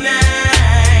my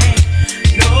name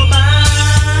know my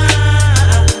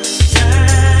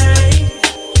day.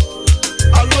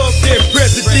 I love them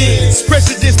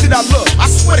presidents that I love. I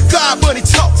swear to God, money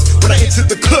talks. When I enter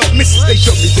the club, misses, they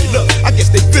show me they love. I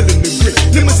guess they feeling the grit.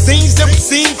 Limousines, every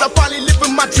scenes, I finally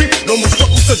living my dream. No more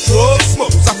struggles or drugs,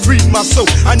 smokes. I freed my soul.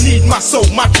 I need my soul.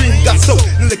 My dream got sold.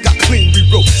 Lick got clean,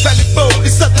 rewrote. Valley Bowl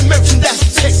is Southern merchandise from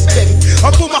Texas, baby.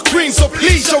 I put my cream, so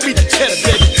please show me the cheddar,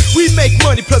 baby. We make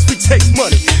money, plus we take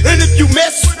money. And if you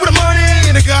mess with the money,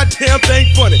 ain't a goddamn thing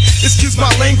funny. Excuse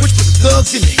my language for the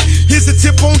thugs in me. Here's a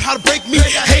tip on how to break me.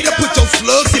 Hater, put your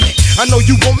slugs in me. I know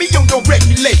you want me on your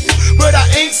record label, but I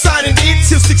ain't signing it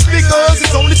till 6 figures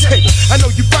is on the table. I know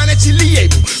you financially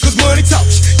able, cause money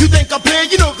talks. You think I'm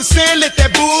playing, you know the saying, let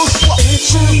that bull walk. Bet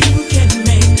you can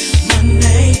make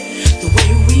money the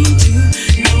way we do.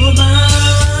 Nobody.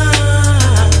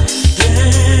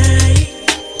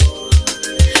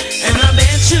 And I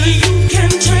bet you can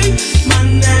take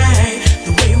money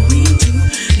the way we do.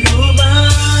 Nobody.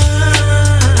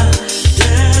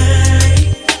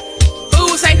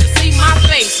 Fools hate to see my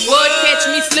face. Would catch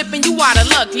me slipping, you out of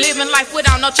luck. Living life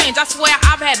without no change, I swear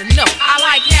I've had enough. I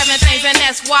like having things, and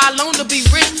that's why I long to be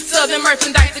rich. Southern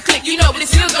merchandise to click, you know this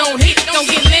still don't hit. Don't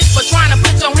get lynched for trying to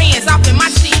put your hands off in my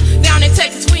shit. Down in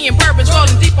Texas, we in bourbons,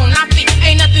 rolling deep on our feet.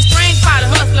 Ain't nothing strange about a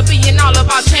hustler being all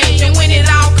about change. And when it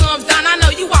all comes down, I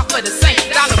know you all for the same.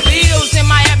 Dollar bills in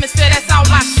my atmosphere, that's all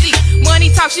I see.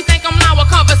 Money talk, she think I'm loud, will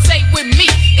conversate with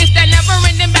me. It's that never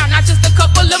ending bout, not just a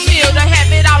couple of meals. To have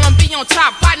it all and be on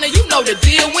top, partner, you know the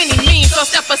deal. When he means, so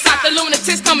step aside, the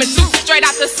lunatics coming through. Straight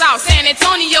out the south, San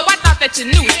Antonio, I thought that you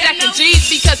knew. Stacking G's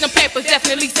because them papers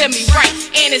definitely set me right.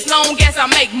 And as long as I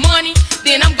make money,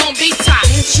 then I'm gonna be tight.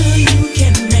 Bet you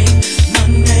can make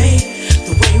money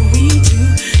the way we do.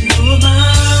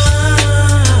 Nobody.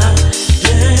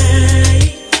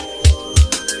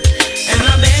 And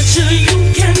I bet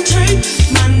you can take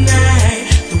money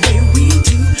the way we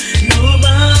do.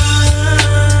 Nobody.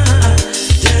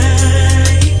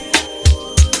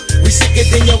 We sicker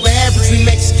than your average. We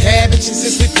mix cabbage and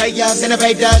since we players,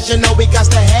 innovators, you know we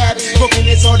got to have it. Booking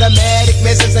is automatic,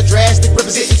 measures are drastic.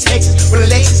 Representing Texas with a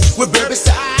Lexus, with bourbon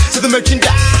side. To the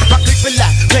merchandise, my click for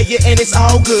life. Play it and it's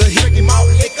all good. Hitting malt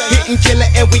liquor, hitting killer,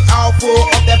 and we all full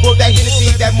of that bull, that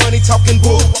Hennessy, that money talking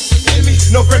bull.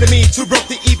 No friend of me, too broke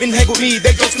to even hang with me.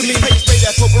 They ghost to me, hey, spray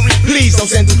that potpourri. Please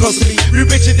don't stand too close to me. We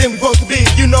richer than we supposed to be.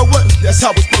 You know what? That's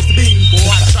how it's supposed to be.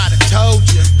 Boy, I tried to told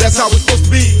you. That's how it's supposed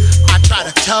to be. I tried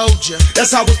to told you.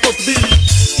 That's how it's supposed to be.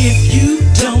 If you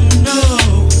don't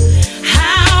know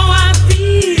how I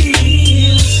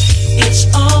feel, it's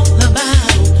all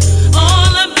about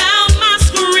my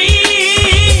scream.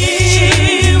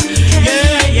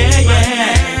 Yeah, yeah,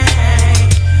 yeah.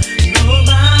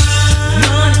 Nobody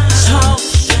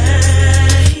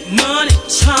money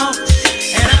talk,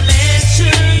 and I bet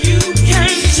you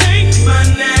can't take my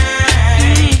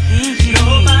name.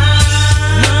 Nobody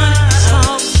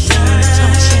talk.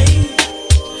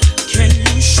 Can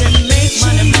you say make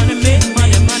money, make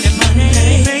money,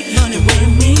 make money with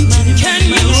me? Can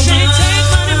you say take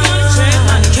money, take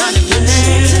money? Can you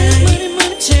say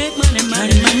take money,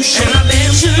 and I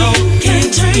bet you can't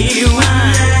take you. I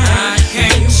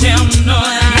can't tell no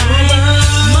lie.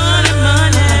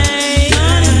 Money.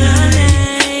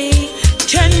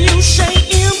 Can you say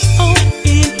M-O-N-E-Y?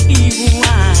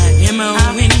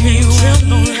 M-O-N-E-Y.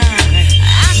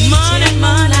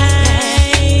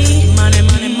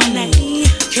 Money.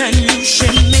 Can you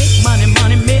say make money,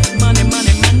 make money, make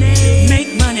money,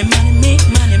 make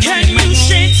money? Can you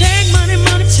say take money,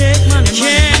 take money?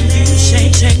 Can you say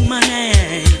take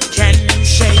money? Can you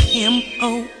say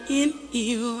M-O-N-E-Y?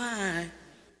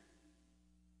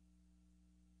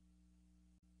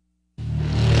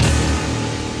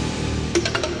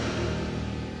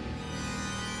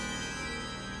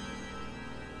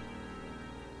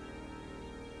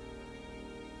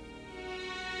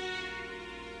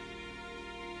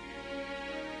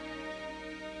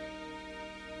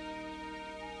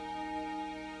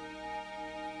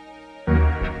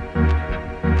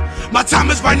 My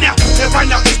time is right now, and right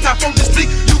now it's time for this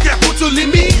leak. You can put to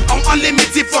me on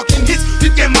unlimited fucking hits. You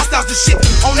can master the shit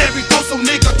on every coast, so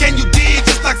nigga, can you dig?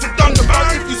 Just like some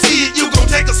Thunderbird, if you see it, you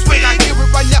gon' take a swing. I hear it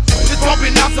right now, it's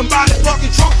bumping out somebody's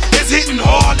fucking trunk. It's hitting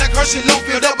hard like Hershey low,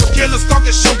 filled up with killers.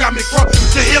 Stalking show got me crunk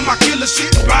to hear my killer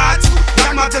shit ride too.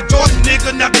 Like my Jordan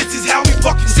nigga, now this is how we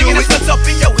fucking do Singing it. this up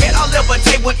in your head, I'll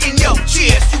levitate one in your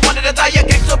chest. You wanted to die a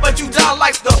gangster, but you die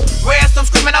like the rest. I'm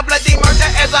screaming out bloody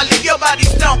murder as I leave your body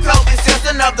stone cold. This is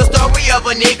another story of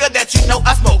a nigga that you know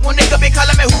I smoke. One nigga be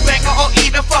calling me hoop-banger or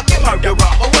even fucking murderer.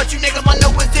 But what you niggas wanna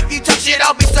know is if you talk shit,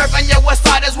 I'll be serving your west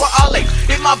side as well. I'll lay.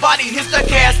 If my body hits the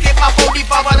casket, my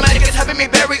 45 automatic is helping me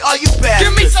bury all you bastards.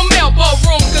 Give me some elbow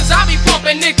room, cause I be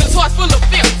pumping niggas hearts full of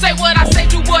fear. Say what I say,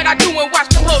 do what I do, and watch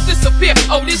them hoes disappear.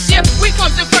 Oh, this shit, we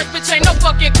come to first, bitch, ain't no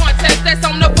fucking contest. That's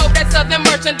on the boat.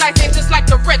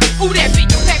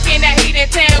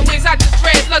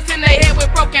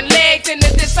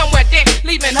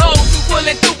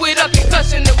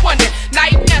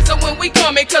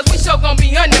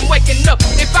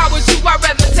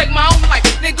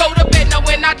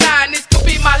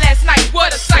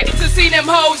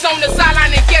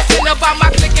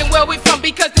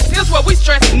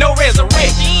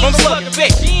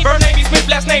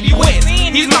 name be West.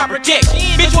 He's my protection.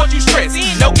 Bitch, what you stress?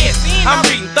 No guessing. I'm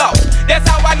reading thoughts. That's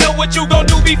how I know what you gon'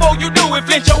 do before you do it.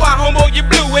 Flint your eye, homo, you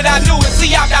blew it. I knew it.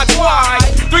 See, I got twice.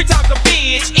 3 times a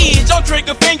bitch. Edge on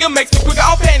trigger finger makes me quicker.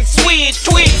 I'm panic switch.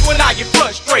 Twitch when I get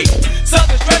frustrated.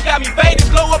 Southern stress got me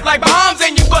faded. Blow up like bombs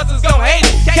and you busters gon' hate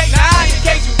it. K9 in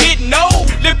case you didn't know.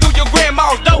 Live through your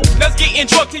grandma's dope. Let's get in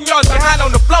truck 10 yards behind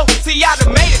on the floor. See, I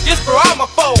done made it just for all my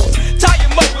foes. Tie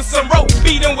him up with some rope.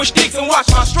 Beat him with sticks and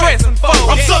watch my stress unfold.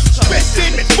 I'm such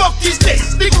stressing and fuck these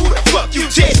niggas. Nigga, who the fuck you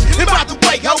check? And by the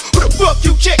way, ho, who the fuck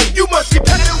you check? You must be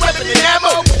better than weapon and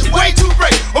ammo. You're way too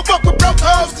brave. Or fuck with broke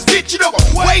hoes, cause bitch, you know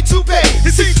I'm way too paid.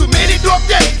 It seems too many dark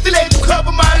days. Still able to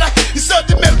cover my life. It's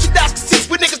something merchandise consists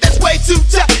with niggas that's way too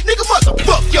tight. Nigga,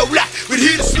 motherfuck your life. But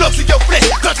here the slugs in your flesh.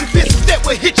 Cause the business that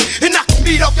will hit you and knock the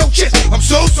meat off your chest. I'm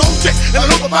so stressed. And I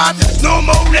know my mind, there's no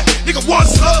more left. Nigga, one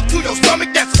slug to your stomach,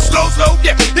 that's a slow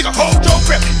death. Nigga, hold your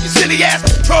breath. You silly ass,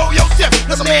 control yourself.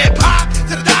 There's a man pop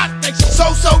to the dot, thinks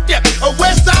you're so deaf. A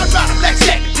west side rider, black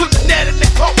jacket, put the net in the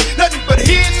coat. Nothing but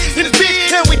his in his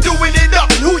big, and we doing it up.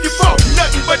 And who you for?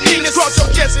 Nothing but Nina's. Cross your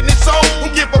chest in its own.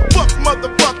 Don't give a fuck,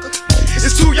 motherfucker.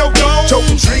 It's to your dome.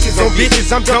 Choking triggers on bitches,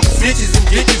 I'm dumping snitches and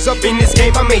ditches. Up in this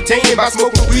game, I maintain it by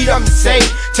smoking weed, I'm insane.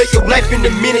 Take your life in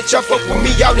a minute, y'all fuck with me,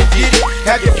 y'all done did it.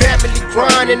 Have your family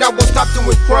crying, and I won't stop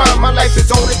doing crime. My life is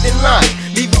older than line,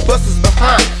 leaving busters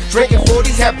behind. Drinking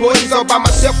 40s, have parties all by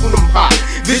myself when I'm high.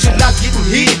 Visualize getting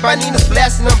heated, by Nina's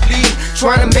blasting, I'm bleeding.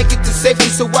 Trying to make it to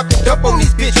safety so I can dump on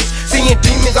these bitches. Seeing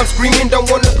demons, I'm screaming, don't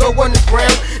wanna go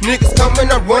underground. Niggas coming,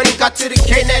 I'm running, got to the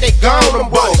K, now they gone, I'm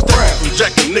balls down.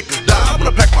 Rejecting niggas die, I'm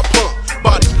gonna pack my pump.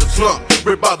 Body to slump,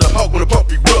 ripped by the hog when the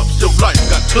puppy rubs. Your life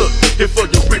got took, here for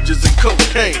your riches and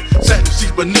cocaine. Satin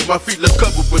sheets beneath my feet left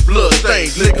covered with blood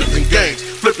stains. Niggas and gangs,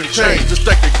 flipping chains, just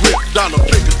stack the grip. Dollar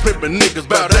fingers, pimping niggas,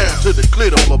 bow down to the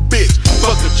clit on my bitch.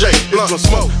 Fuck a J, blunt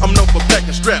smoke, I'm known for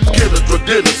packing straps. Killer, drug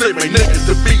dealers, save my niggas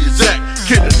to be exact.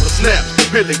 Killing for snaps,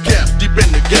 peeling caps, deep in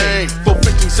the game.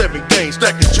 457 games,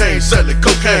 stacking chains, selling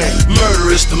cocaine.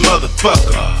 Murderous the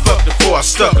motherfucker. Fucked her before I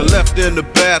stuck her. Left her in the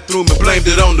bathroom and blamed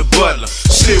it on the butler.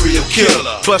 Serial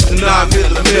killer, bustin'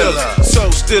 9mm.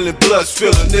 Soul stealing, blood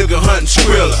spilling, nigga hunting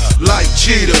Skrilla. Like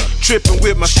cheetah, tripping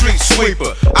with my street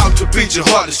sweeper. Out to beat your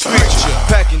hardest feature.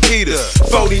 Packing heaters,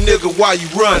 phony nigga, why you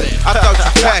running? I thought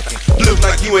you packing. Look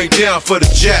like you ain't down for the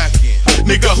jacket.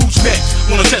 Nigga, who's next?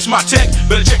 Wanna test my tech?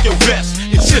 Better check your vest.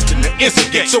 Insisting to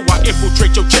instigate, so I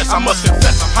infiltrate your chest. I must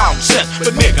confess I'm how I'm set,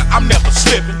 but nigga, I'm never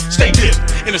slipping. Stay living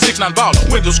in a 6'9" baller,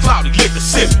 windows cloudy, liquor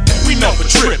sipping. We never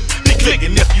tripping, be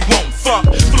clicking if you want funk.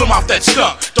 Pull 'em off that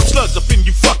skunk, them slugs up in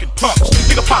you fucking punks.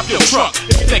 Nigga, pop your trunk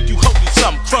if you think you holding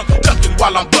something crunk. Ducking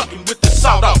while I'm bucking with the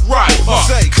sawed off right.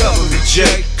 Say cover me,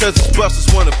 Jay, cause these busters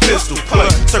want a pistol play.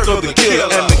 Circle the killer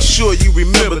and make sure you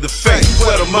remember the fate.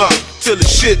 Wet 'em up till the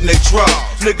shit in they draw.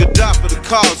 Nigga die for the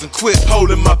cause and quit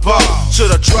holding my ball.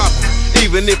 Should I drop him?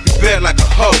 Even if he bad like a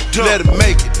hoe, let him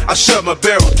make it. I shut my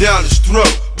barrel down his throat.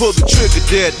 Pull the trigger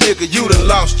dead, nigga, you done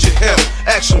lost your health.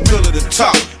 Action realer than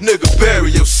talk, nigga,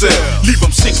 bury yourself. Leave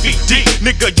 'em 6 feet deep,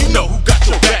 nigga, you know who got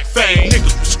your back fame.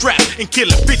 Niggas with strapped and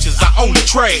killing bitches, I only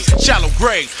trade. Shallow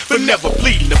grave, but never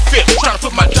bleeding the fifth. Trying to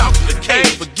put my dog in the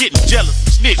cage for getting jealous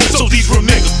and snitch. So these real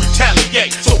niggas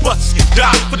retaliate, so busters can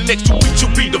die. For the next 2 weeks,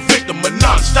 you'll be the victim of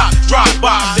non-stop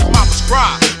drive-by. They mama's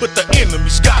cry, but the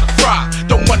enemy's gotta fry.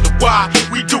 Don't wonder why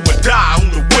we do or die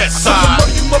on the west side. I know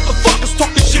you motherfuckers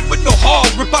talking shit with no heart.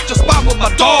 Rip out your spine with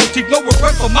my dog, keep no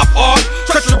regret for my part.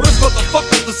 Treacherous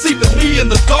motherfuckers deceiving me in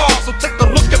the dark. So take a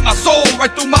look at my soul,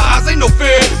 right through my eyes, ain't no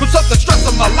fear. From something stress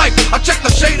in my life, I check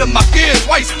the shade of my gears.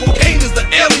 Twice, cocaine is the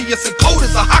alias and cold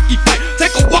as a hockey fight.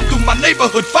 Take a walk through my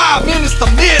neighborhood, 5 minutes to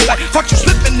midnight. Caught you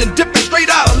slipping and dipping straight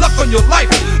out of luck on your life.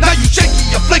 Now you shaky,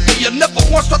 you're flaky, you never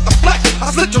once start to flex.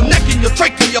 I slit your neck and your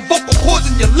trachea, your vocal cords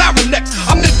and your larynx.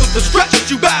 I'm into the stretch,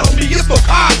 you battle me, it's no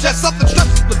contest. Something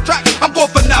stretches the track, I'm going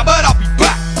for now, but I'll be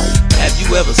back. Have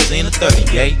you ever seen a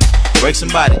 38? Break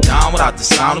somebody down without the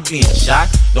sound of being shot.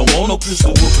 Don't want no pistol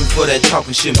whooping for that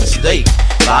talking shit mistake.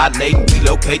 Violate and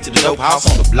relocate to the dope house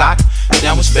on the block.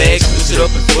 Sandwich bags, mix it up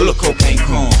and full of cocaine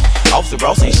crumbs. Officer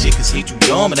Ross ain't shit cause he too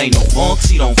dumb. It ain't no fun cause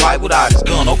he don't fight without his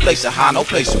gun. No place to hide, no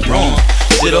place to run.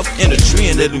 Sit up in a tree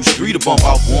and let loose 3 to bump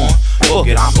off 1. Fuck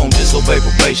it, I'm gon' disobey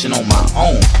probation on my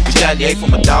own. Retaliate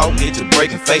from a dog, get to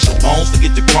breaking facial bones.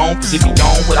 Forget the chrome, cause if you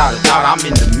don't, without a doubt, I'm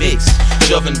in the mix.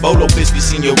 Shoving bolo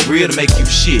biscuits in your grill to make you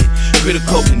shit.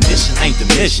 Critical condition ain't the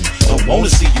mission. Don't wanna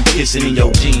see you kissing in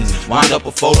your jeans. Wind up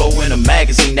a photo in a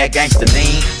magazine, that gangsta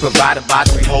lean. Provided by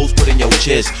 3 holes put in your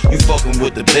chest. You fucking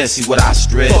with the best, see what I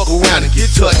stress. Fuck around and get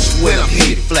touched when I'm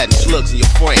hitting. flatten slugs in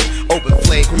your frame. Open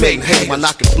flame, cremating hang while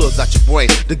knocking plugs out your brain.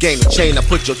 The game of chain, I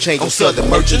put your change on Southern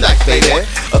merchandise, baby.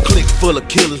 A clique full of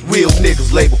killers, real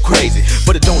niggas label crazy.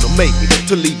 But it don't amaze me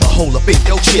to leave a hole up in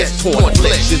your chest. Torn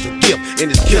flesh is a gift in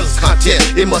this killer's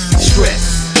contest. It must be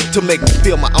stress to make me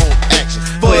feel my own actions.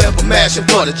 Forever mashing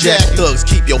for the jack thugs,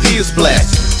 keep your heels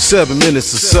blasted. 7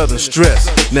 minutes of Southern stress.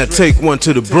 Now take one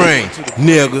to the brain,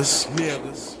 niggas.